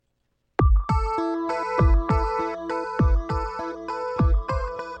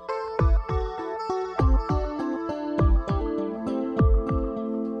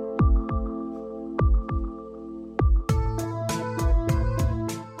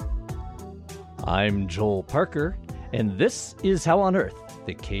I'm Joel Parker, and this is How on Earth,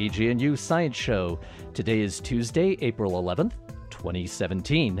 the KGNU Science Show. Today is Tuesday, April 11th,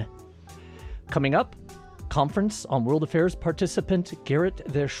 2017. Coming up, Conference on World Affairs participant Gerrit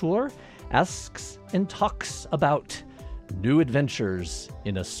Verschuur asks and talks about new adventures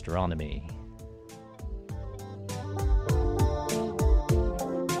in astronomy.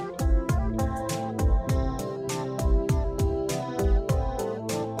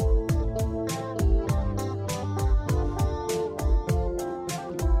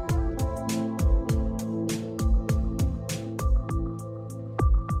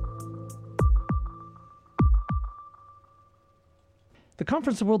 The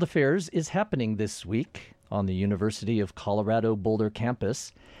Conference on World Affairs is happening this week on the University of Colorado Boulder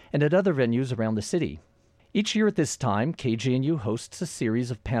campus and at other venues around the city. Each year at this time, KGNU hosts a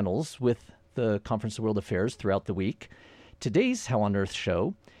series of panels with the Conference on World Affairs throughout the week. Today's How on Earth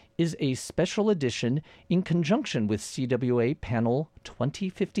show is a special edition in conjunction with CWA Panel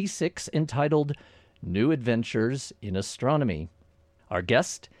 2056 entitled New Adventures in Astronomy. Our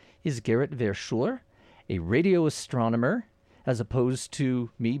guest is Gerrit Verschuur, a radio astronomer, as opposed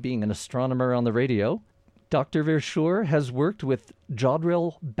to me being an astronomer on the radio. Dr. Verschuur has worked with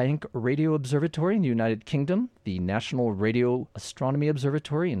Jodrell Bank Radio Observatory in the United Kingdom, the National Radio Astronomy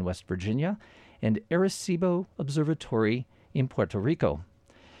Observatory in West Virginia, and Arecibo Observatory in Puerto Rico.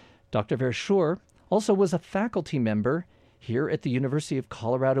 Dr. Verschuur also was a faculty member here at the University of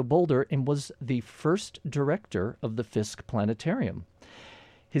Colorado Boulder and was the first director of the Fisk Planetarium.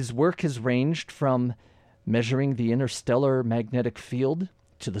 His work has ranged from measuring the interstellar magnetic field,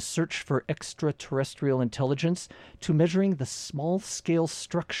 to the search for extraterrestrial intelligence, to measuring the small-scale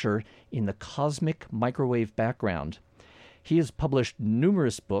structure in the cosmic microwave background. He has published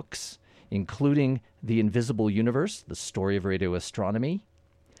numerous books, including The Invisible Universe, The Story of Radio Astronomy,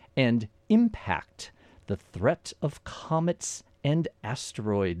 and Impact, The Threat of Comets and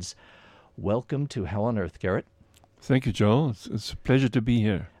Asteroids. Welcome to How on Earth, Gerrit. Thank you, Joel. It's a pleasure to be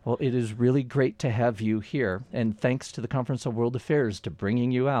here. Well, it is really great to have you here, and thanks to the Conference on World Affairs to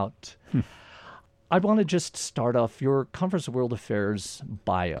bringing you out. I want to just start off, your Conference on World Affairs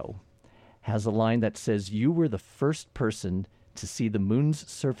bio has a line that says, you were the first person to see the moon's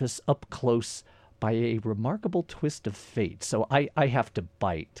surface up close by a remarkable twist of fate. So I have to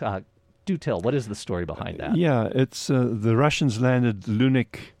bite. Do tell, what is the story behind that? Yeah, it's the Russians landed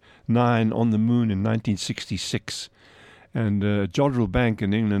Lunik 9 on the moon in 1966, and Jodrell Bank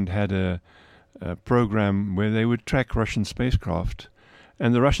in England had a program where they would track Russian spacecraft,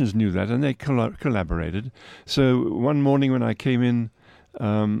 and the Russians knew that, and they collaborated. So one morning when I came in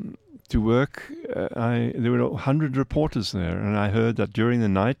to work, there were 100 reporters there, and I heard that during the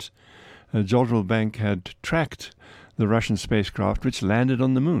night, Jodrell Bank had tracked the Russian spacecraft which landed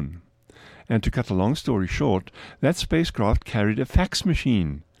on the moon. And to cut a long story short, that spacecraft carried a fax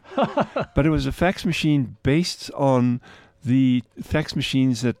machine. But it was a fax machine based on the fax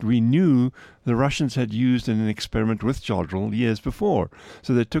machines that we knew the Russians had used in an experiment with Jodrell years before.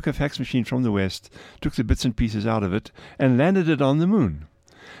 So they took a fax machine from the West, took the bits and pieces out of it, and landed it on the moon.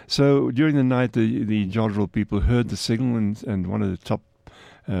 So during the night, the Jodrell people heard the signal, and one of the top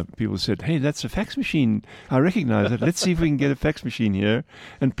people said, hey, that's a fax machine. I recognize it. Let's see if we can get a fax machine here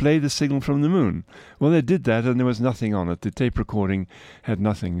and play the signal from the moon. Well, they did that, and there was nothing on it. The tape recording had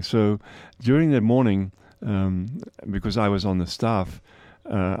nothing. So during the morning, because I was on the staff,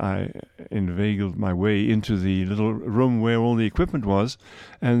 I inveigled my way into the little room where all the equipment was,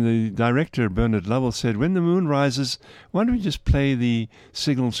 and the director, Bernard Lovell, said, when the moon rises, why don't we just play the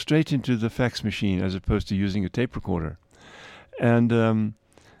signal straight into the fax machine as opposed to using a tape recorder? And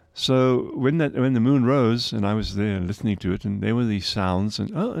so when the moon rose, and I was there listening to it, and there were these sounds, and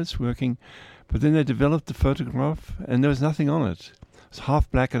oh, it's working. But then they developed the photograph, and there was nothing on it. It was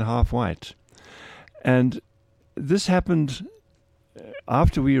half black and half white. And this happened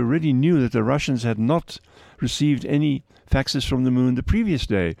after we already knew that the Russians had not received any faxes from the moon the previous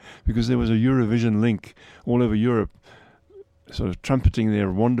day, because there was a Eurovision link all over Europe, sort of trumpeting their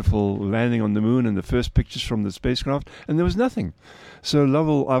wonderful landing on the moon and the first pictures from the spacecraft, and there was nothing. So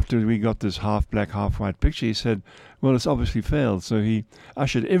Lovell, after we got this half-black, half-white picture, he said, well, it's obviously failed. So he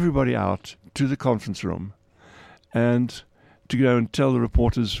ushered everybody out to the conference room and to go and tell the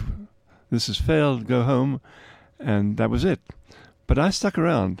reporters, this has failed, go home, and that was it. But I stuck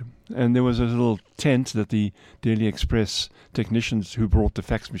around, and there was a little tent that the Daily Express technicians who brought the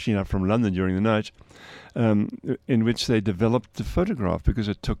fax machine up from London during the night, in which they developed the photograph, because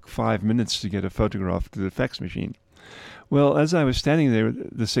it took 5 minutes to get a photograph to the fax machine. Well, as I was standing there,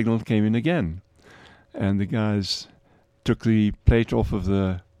 the signal came in again, and the guys took the plate off of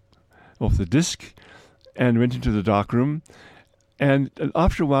off the disk and went into the dark room. And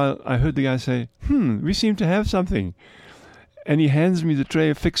after a while, I heard the guy say, we seem to have something. And he hands me the tray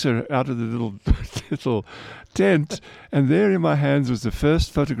of fixer out of the little tent. And there in my hands was the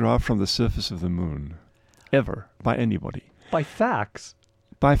first photograph from the surface of the moon ever by anybody. By fax?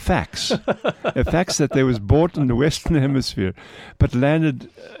 By fax. A fax that there was bought in the Western Hemisphere, but landed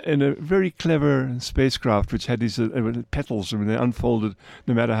in a very clever spacecraft which had these petals, and when they unfolded,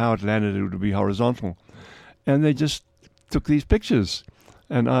 no matter how it landed, it would be horizontal. And they just took these pictures.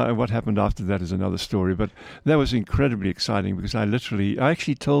 And what happened after that is another story. But that was incredibly exciting because I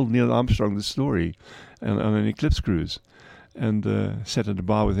actually told Neil Armstrong the story on an eclipse cruise, and sat at a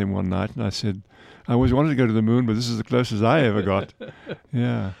bar with him one night, and I said, I always wanted to go to the moon, but this is the closest I ever got.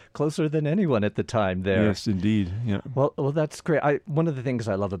 Yeah. Closer than anyone at the time there. Yes, indeed. Yeah. Well, that's great. One of the things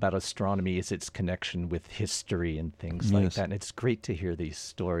I love about astronomy is its connection with history and things like that. And it's great to hear these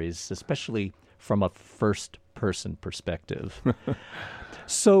stories, especially from a first-person perspective.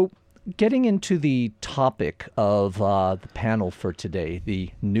 So, getting into the topic of the panel for today, the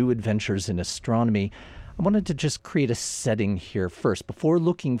new adventures in astronomy, I wanted to just create a setting here first. Before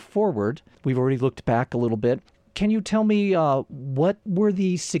looking forward, we've already looked back a little bit. Can you tell me what were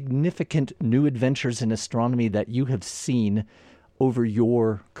the significant new adventures in astronomy that you have seen over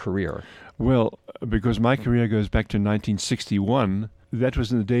your career? Well, because my career goes back to 1961, that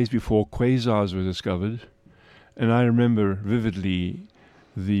was in the days before quasars were discovered. And I remember vividly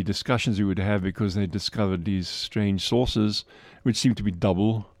the discussions we would have because they discovered these strange sources, which seemed to be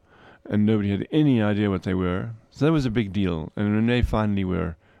double, and nobody had any idea what they were. So that was a big deal. And when they finally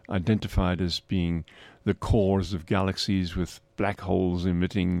were identified as being the cores of galaxies with black holes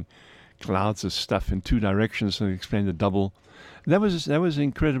emitting clouds of stuff in two directions, so they explained the double, that was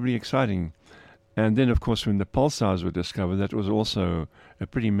incredibly exciting. And then, of course, when the pulsars were discovered, that was also a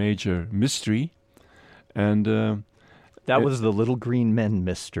pretty major mystery. And that was the little green men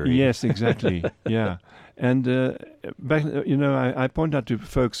mystery. Yes, exactly. Yeah. And back, I point out to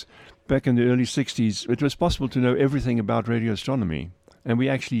folks, back in the early 60s, it was possible to know everything about radio astronomy. And we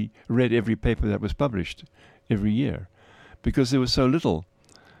actually read every paper that was published every year because there was so little.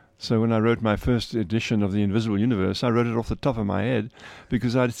 So when I wrote my first edition of The Invisible Universe, I wrote it off the top of my head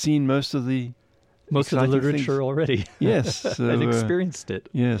because I'd seen most of the literature things already. Yes. So, and experienced it.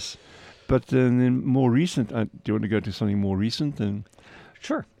 Yes. But then more recent, do you want to go to something more recent?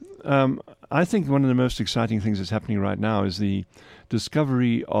 Sure. I think one of the most exciting things that's happening right now is the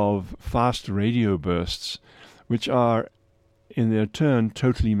discovery of fast radio bursts, which are, in their turn,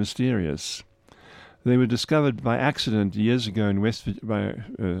 totally mysterious. They were discovered by accident years ago by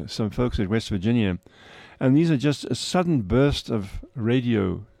some folks at West Virginia, and these are just a sudden burst of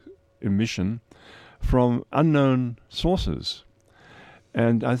radio emission from unknown sources.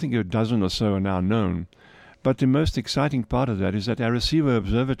 And I think a dozen or so are now known. But the most exciting part of that is that Arecibo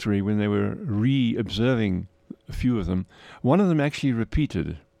Observatory, when they were re-observing a few of them, one of them actually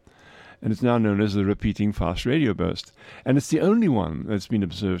repeated. And it's now known as the repeating fast radio burst. And it's the only one that's been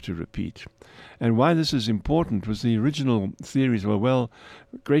observed to repeat. And why this is important was the original theories were, well,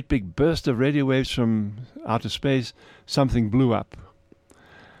 great big burst of radio waves from outer space, something blew up.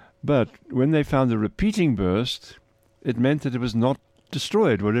 But when they found the repeating burst, it meant that it was not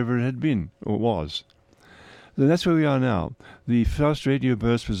destroyed, whatever it had been or was. So that's where we are now. The first radio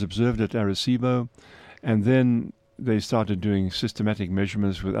burst was observed at Arecibo, and then they started doing systematic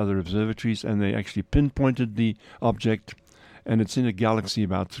measurements with other observatories, and they actually pinpointed the object, and it's in a galaxy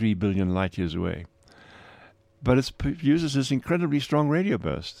about 3 billion light years away. But it uses this incredibly strong radio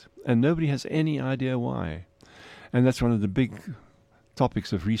burst, and nobody has any idea why. And that's one of the big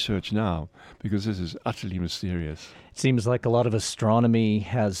topics of research now, because this is utterly mysterious. It seems like a lot of astronomy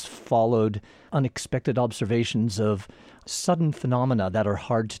has followed unexpected observations of sudden phenomena that are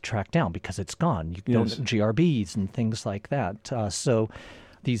hard to track down because it's gone. You don't GRBs and things like that. So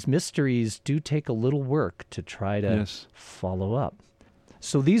these mysteries do take a little work to try to follow up.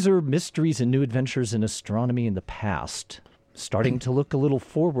 So these are mysteries and new adventures in astronomy in the past. Starting to look a little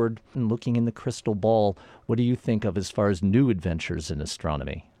forward and looking in the crystal ball, what do you think of as far as new adventures in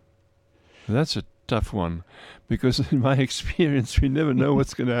astronomy? That's a tough one, because in my experience, we never know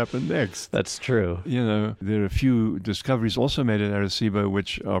what's going to happen next. That's true. You know, there are a few discoveries also made at Arecibo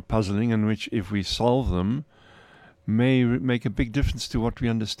which are puzzling and which, if we solve them, may make a big difference to what we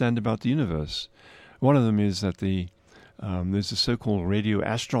understand about the universe. One of them is that there's a so-called radio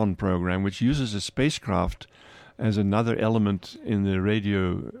Astron program which uses a spacecraft as another element in the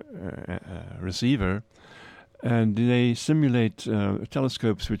radio receiver, and they simulate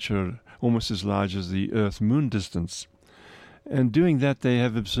telescopes which are almost as large as the Earth-Moon distance. And doing that, they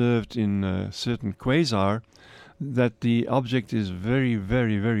have observed in a certain quasar that the object is very,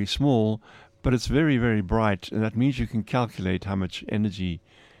 very, very small, but it's very, very bright, and that means you can calculate how much energy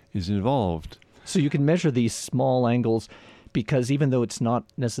is involved. So you can measure these small angles because even though it's not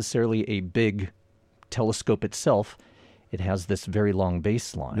necessarily a big telescope itself, it has this very long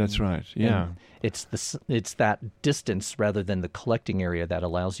baseline. That's right, yeah. And it's that distance rather than the collecting area that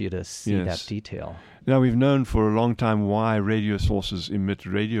allows you to see that detail. Now, we've known for a long time why radio sources emit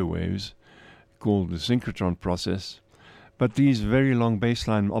radio waves, called the synchrotron process. But these very long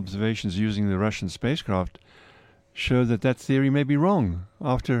baseline observations using the Russian spacecraft show that that theory may be wrong.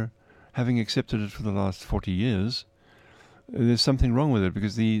 After having accepted it for the last 40 years, there's something wrong with it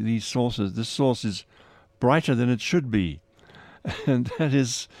because this source is brighter than it should be. And that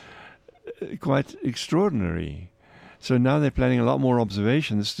is quite extraordinary. So now they're planning a lot more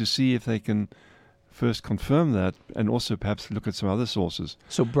observations to see if they can first confirm that and also perhaps look at some other sources.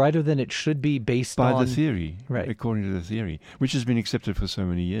 So brighter than it should be based on... By the theory, right. According to the theory, which has been accepted for so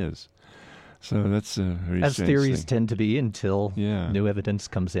many years. So that's a very As strange theories thing. tend to be until new evidence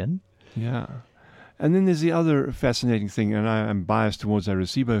comes in. Yeah. And then there's the other fascinating thing, and I am biased towards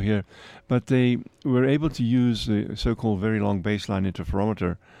Arecibo here, but they were able to use the so-called very long baseline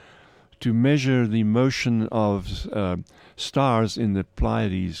interferometer to measure the motion of stars in the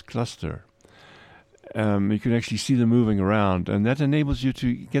Pleiades cluster. You can actually see them moving around, and that enables you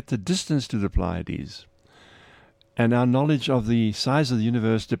to get the distance to the Pleiades. And our knowledge of the size of the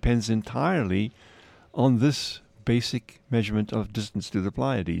universe depends entirely on this basic measurement of distance to the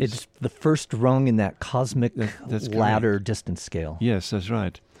Pleiades. It's the first rung in that cosmic ladder distance scale. Yes, that's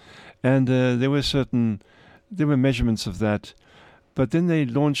right. And there were measurements of that, but then they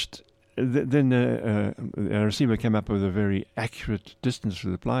launched. Arecibo came up with a very accurate distance to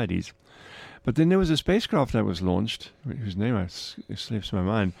the Pleiades. But then there was a spacecraft that was launched, whose name slips my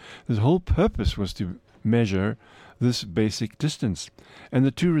mind. The whole purpose was to measure this basic distance. And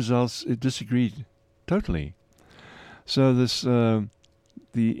the two results disagreed totally. So this the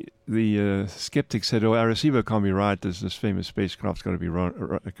skeptics said, oh, Arecibo can't be right, this famous spacecraft's got to be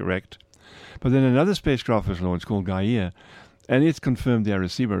correct. But then another spacecraft was launched called Gaia, and it confirmed the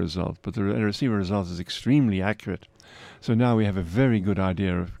Arecibo result. But the Arecibo result is extremely accurate. So now we have a very good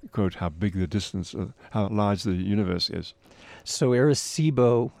idea of, quote, how big the distance, how large the universe is. So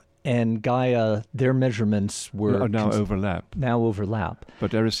Arecibo and Gaia, their measurements were... now overlap.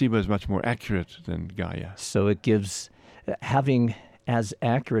 But Arecibo is much more accurate than Gaia. So it gives, having as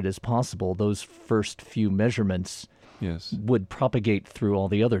accurate as possible, those first few measurements would propagate through all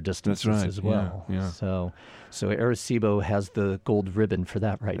the other distances as well. Yeah. So Arecibo has the gold ribbon for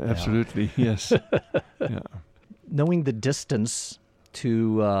that now. Absolutely, yes. Yeah. Knowing the distance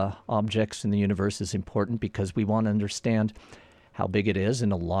to objects in the universe is important because we want to understand how big it is,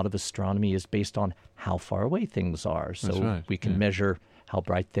 and a lot of astronomy is based on how far away things are. So we can measure how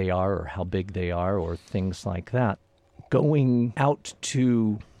bright they are or how big they are or things like that. Going out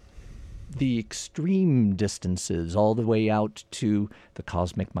to the extreme distances, all the way out to the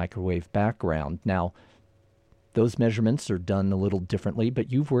cosmic microwave background. Now, those measurements are done a little differently,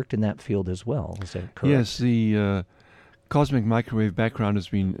 but you've worked in that field as well. Is that correct? Yes, the cosmic microwave background has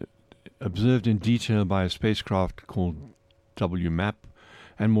been observed in detail by a spacecraft called WMAP,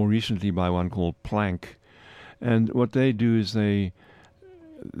 and more recently by one called Planck. And what they do is they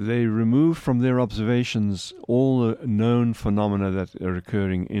remove from their observations all the known phenomena that are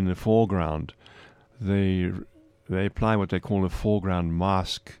occurring in the foreground. They apply what they call a foreground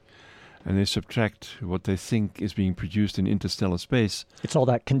mask, and they subtract what they think is being produced in interstellar space. It's all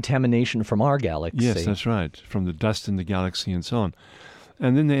that contamination from our galaxy. Yes, that's right, from the dust in the galaxy and so on.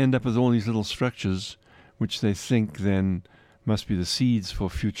 And then they end up with all these little structures, which they think then must be the seeds for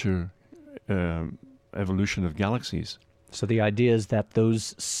future evolution of galaxies. So the idea is that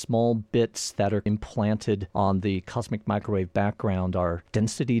those small bits that are implanted on the cosmic microwave background are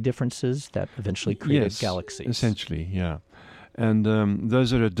density differences that eventually create galaxies. Essentially, yeah. And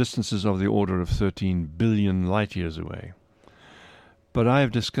those are at distances of the order of 13 billion light years away. But I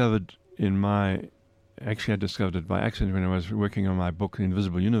have discovered I discovered it by accident when I was working on my book, The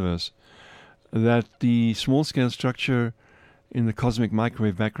Invisible Universe, that the small-scale structure in the cosmic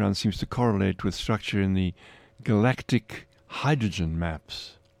microwave background seems to correlate with structure in the galactic hydrogen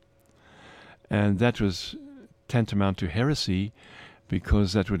maps. And that was tantamount to heresy,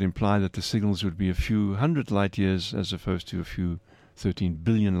 because that would imply that the signals would be a few hundred light years as opposed to a few 13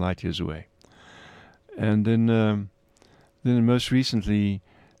 billion light years away. And then most recently,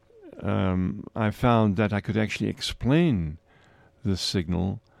 I found that I could actually explain this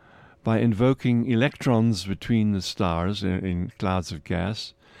signal by invoking electrons between the stars in clouds of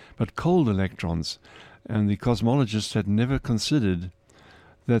gas, but cold electrons. And the cosmologists had never considered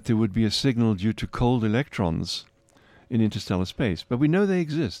that there would be a signal due to cold electrons in interstellar space. But we know they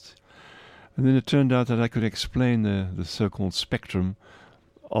exist. And then it turned out that I could explain the so-called spectrum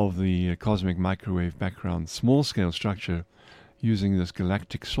of the cosmic microwave background small-scale structure using this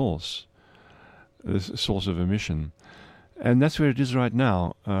galactic source, this source of emission. And that's where it is right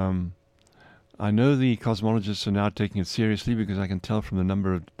now. I know the cosmologists are now taking it seriously because I can tell from the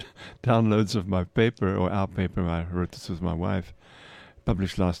number of downloads of my paper, or our paper, I wrote this with my wife,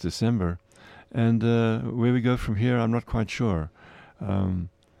 published last December. And where we go from here, I'm not quite sure.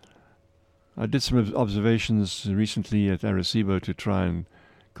 I did some observations recently at Arecibo to try and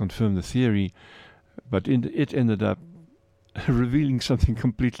confirm the theory, but it ended up revealing something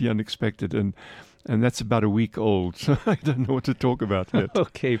completely unexpected, and that's about a week old, so I don't know what to talk about yet.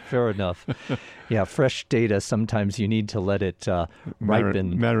 Okay, fair enough. Yeah, fresh data, sometimes you need to let it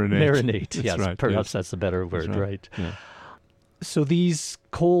ripen. Marinate. Yes, right, perhaps that's a better word, right? Yeah. So these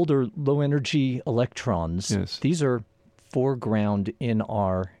cold or low-energy electrons, Yes. these are foreground in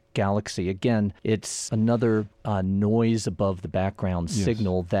our galaxy. Again, it's another noise above the background Yes.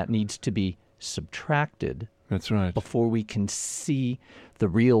 signal that needs to be subtracted. That's right. Before we can see the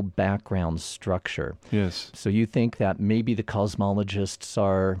real background structure. Yes. So you think that maybe the cosmologists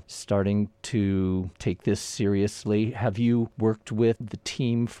are starting to take this seriously? Have you worked with the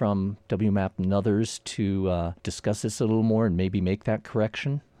team from WMAP and others to discuss this a little more and maybe make that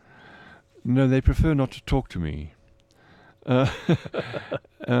correction? No, they prefer not to talk to me. When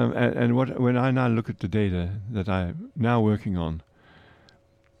I now look at the data that I'm now working on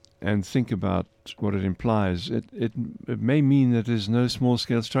and think about what it implies, it may mean that there's no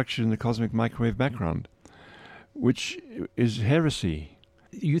small-scale structure in the cosmic microwave background, which is heresy.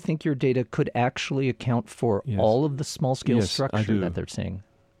 You think your data could actually account for Yes. all of the small-scale Yes, I structure do. that they're seeing?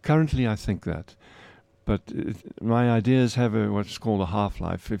 Currently, I think that. But my ideas have what's called a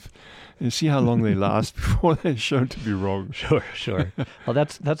half-life. If you see how long they last before they're shown to be wrong. Sure. Well,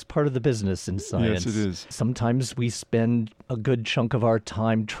 that's part of the business in science. Yes, it is. Sometimes we spend a good chunk of our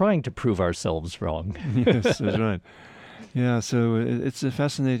time trying to prove ourselves wrong. Yes, that's right. Yeah, so it's a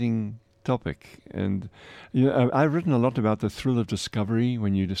fascinating topic. And I've written a lot about the thrill of discovery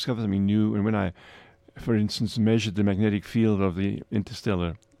when you discover something new. And when I, for instance, measured the magnetic field of the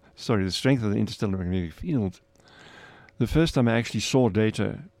the strength of the interstellar magnetic field, the first time I actually saw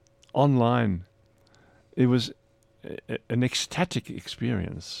data online, it was an ecstatic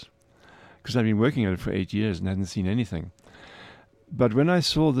experience because I've been working on it for 8 years and hadn't seen anything. But when I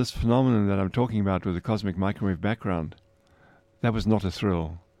saw this phenomenon that I'm talking about with the cosmic microwave background, that was not a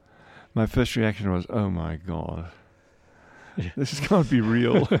thrill. My first reaction was, oh my God, this can't be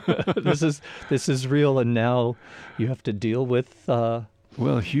real. This is real, and now you have to deal with...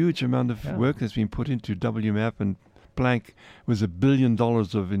 Well, a huge amount of work has been put into WMAP and Planck with $1 billion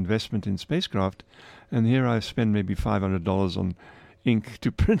of investment in spacecraft. And here I've spent maybe $500 on ink to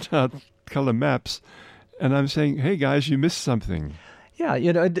print out color maps. And I'm saying, hey, guys, you missed something. Yeah,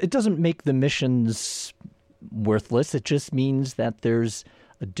 it doesn't make the missions worthless. It just means that there's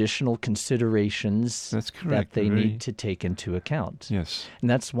additional considerations That's correct. that they need to take into account. Yes. And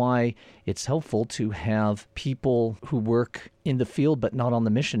that's why it's helpful to have people who work in the field but not on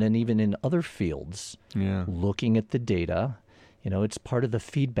the mission, and even in other fields, looking at the data. It's part of the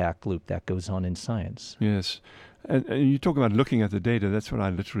feedback loop that goes on in science. Yes. And you talk about looking at the data. That's what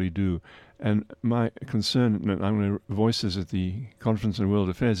I literally do. And my concern, and I'm going to voice this at the Conference on World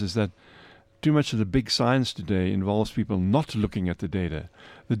Affairs, is that too much of the big science today involves people not looking at the data.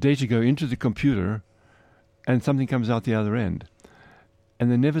 The data go into the computer and something comes out the other end.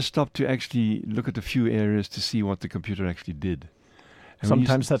 And they never stop to actually look at a few areas to see what the computer actually did. And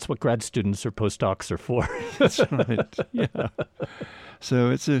sometimes that's what grad students or postdocs are for. That's right, yeah.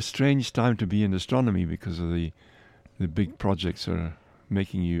 So it's a strange time to be in astronomy because of the big projects are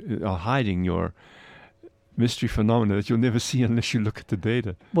hiding your mystery phenomena that you'll never see unless you look at the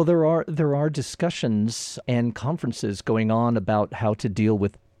data. Well, there are discussions and conferences going on about how to deal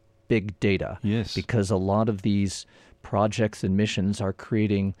with big data. Yes. Because a lot of these projects and missions are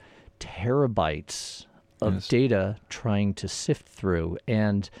creating terabytes of data trying to sift through.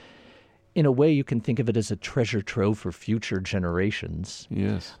 And in a way, you can think of it as a treasure trove for future generations.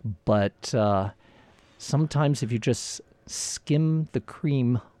 Yes. But sometimes if you just skim the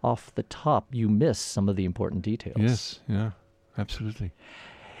cream off the top, you miss some of the important details. Yes, yeah, absolutely.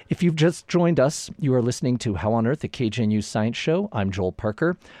 If you've just joined us, you are listening to How on Earth, the KGNU Science Show. I'm Joel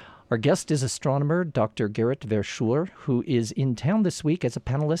Parker. Our guest is astronomer Dr. Gerrit Verschuur, who is in town this week as a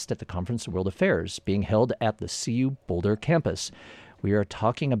panelist at the Conference of World Affairs, being held at the CU Boulder campus. We are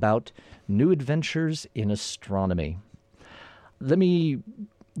talking about new adventures in astronomy. Let me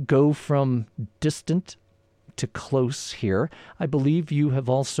go from distant to close here. I believe you have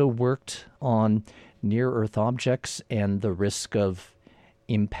also worked on near-Earth objects and the risk of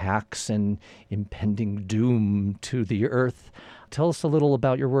impacts and impending doom to the Earth. Tell us a little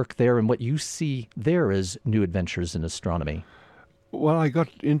about your work there and what you see there as new adventures in astronomy. Well, I got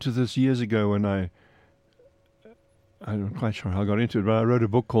into this years ago when I'm not quite sure how I got into it, but I wrote a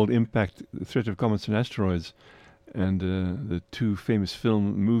book called Impact, The Threat of Comets and Asteroids. And the two famous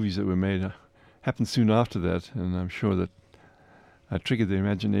movies that were made happened soon after that. And I'm sure that I triggered the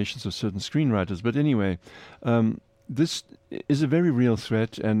imaginations of certain screenwriters. But anyway, this is a very real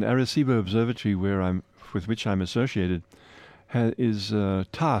threat. And Arecibo Observatory, with which I'm associated, is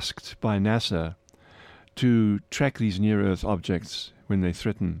tasked by NASA to track these near-Earth objects when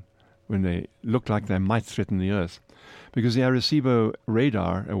they look like they might threaten the Earth. Because the Arecibo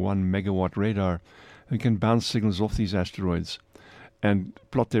radar, a 1 megawatt radar, can bounce signals off these asteroids and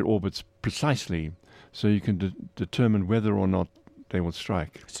plot their orbits precisely, so you can determine whether or not they will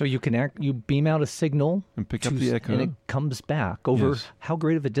strike. So you beam out a signal and pick up the echo, and it comes back over how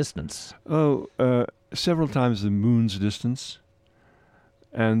great of a distance? Several times the moon's distance.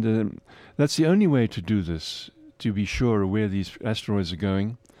 And that's the only way to do this, to be sure where these asteroids are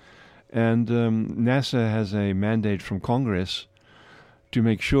going. And NASA has a mandate from Congress to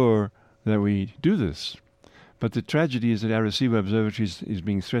make sure that we do this. But the tragedy is that Arecibo Observatory is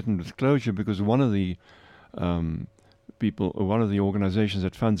being threatened with closure because one of the organizations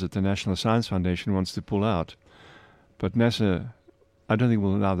that funds it, the National Science Foundation, wants to pull out. But NASA, I don't think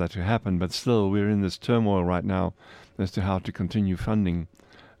will allow that to happen, but still we're in this turmoil right now as to how to continue funding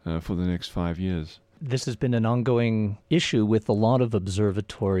for the next 5 years. This has been an ongoing issue with a lot of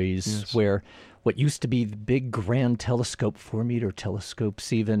observatories where what used to be the big grand telescope, 4-meter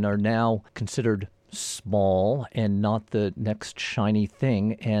telescopes even, are now considered small and not the next shiny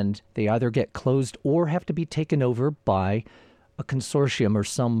thing, and they either get closed or have to be taken over by a consortium or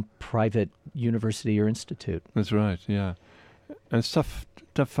some private university or institute. That's right, yeah. And it's tough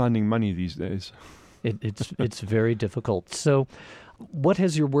finding money these days. It's very difficult. So what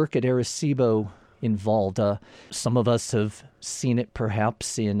has your work at Arecibo involved? Some of us have seen it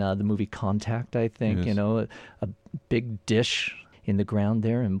perhaps in the movie Contact, I think, yes. A big dish in the ground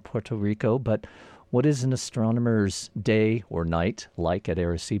there in Puerto Rico. But what is an astronomer's day or night like at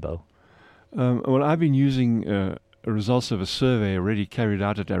Arecibo? Well, I've been using results of a survey already carried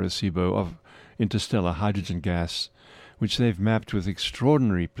out at Arecibo of interstellar hydrogen gas, which they've mapped with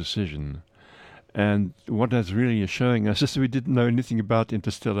extraordinary precision. And what that's really showing us is we didn't know anything about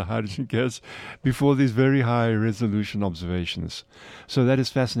interstellar hydrogen gas before these very high resolution observations. So that is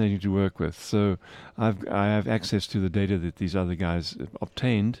fascinating to work with. So I have access to the data that these other guys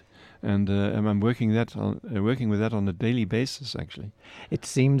obtained, and I'm working with that on a daily basis, actually. It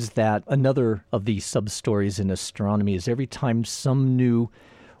seems that another of the sub-stories in astronomy is every time some new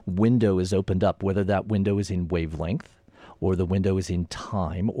window is opened up, whether that window is in wavelength, or the window is in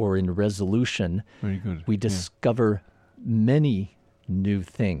time or in resolution, very good. We discover many new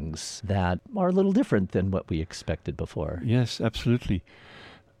things that are a little different than what we expected before. Yes, absolutely.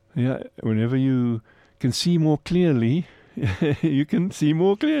 Yeah, whenever you can see more clearly, you can see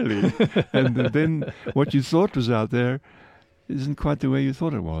more clearly. And then what you thought was out there isn't quite the way you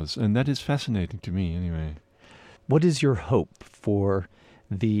thought it was. And that is fascinating to me anyway. What is your hope for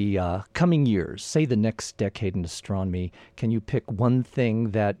the coming years, say the next decade in astronomy? Can you pick one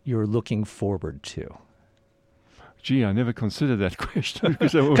thing that you're looking forward to? Gee, I never considered that question.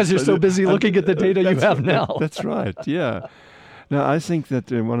 Because you're so busy looking at the data you have now. That's right, yeah. Now, I think that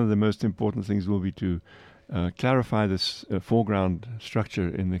one of the most important things will be to clarify this foreground structure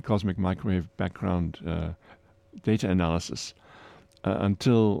in the cosmic microwave background data analysis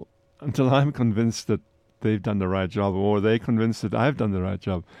until I'm convinced that they've done the right job, or they're convinced that I've done the right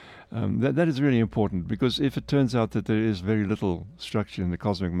job. That is really important, because if it turns out that there is very little structure in the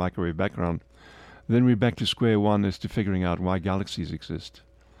cosmic microwave background, then we're back to square one as to figuring out why galaxies exist.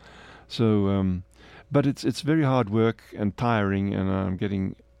 So, but it's very hard work and tiring, and I'm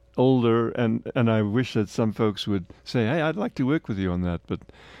getting older, and I wish that some folks would say, hey, I'd like to work with you on that, but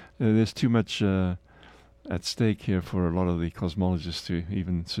there's too much at stake here for a lot of the cosmologists to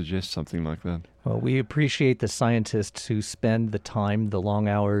even suggest something like that. Well, we appreciate the scientists who spend the time, the long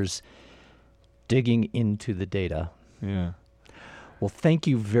hours, digging into the data. Yeah. Well, thank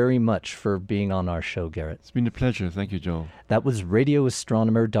you very much for being on our show, Gerrit. It's been a pleasure. Thank you, Joel. That was radio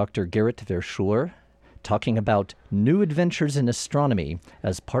astronomer Dr. Gerrit Verschuur talking about new adventures in astronomy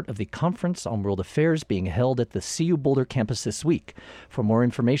as part of the Conference on World Affairs being held at the CU Boulder campus this week. For more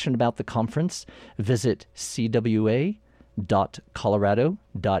information about the conference, visit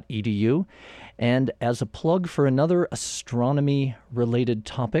cwa.colorado.edu. And as a plug for another astronomy-related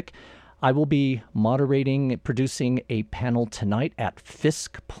topic, I will be producing a panel tonight at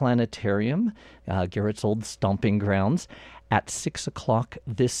Fisk Planetarium, Gerrit's old stomping grounds, at 6 o'clock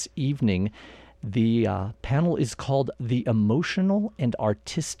this evening. The panel is called The Emotional and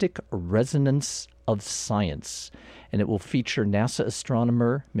Artistic Resonance of Science, and it will feature NASA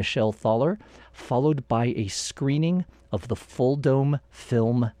astronomer Michelle Thaler, followed by a screening of the full-dome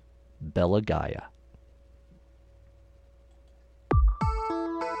film Bella Gaia.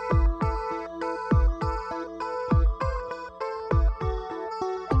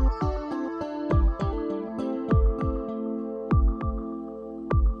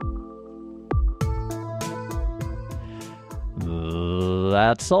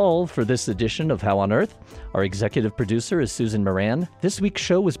 That's all for this edition of How on Earth. Our executive producer is Susan Moran. This week's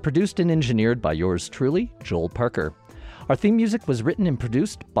show was produced and engineered by yours truly, Joel Parker. Our theme music was written and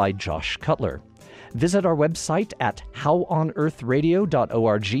produced by Josh Cutler. Visit our website at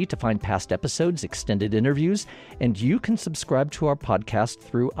howonearthradio.org to find past episodes, extended interviews, and you can subscribe to our podcast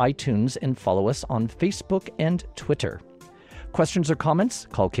through iTunes and follow us on Facebook and Twitter. Questions or comments?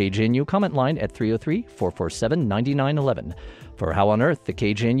 Call KJNU comment line at 303-447-9911. For How on Earth, the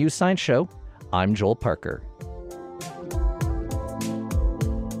KJNU Science Show, I'm Joel Parker.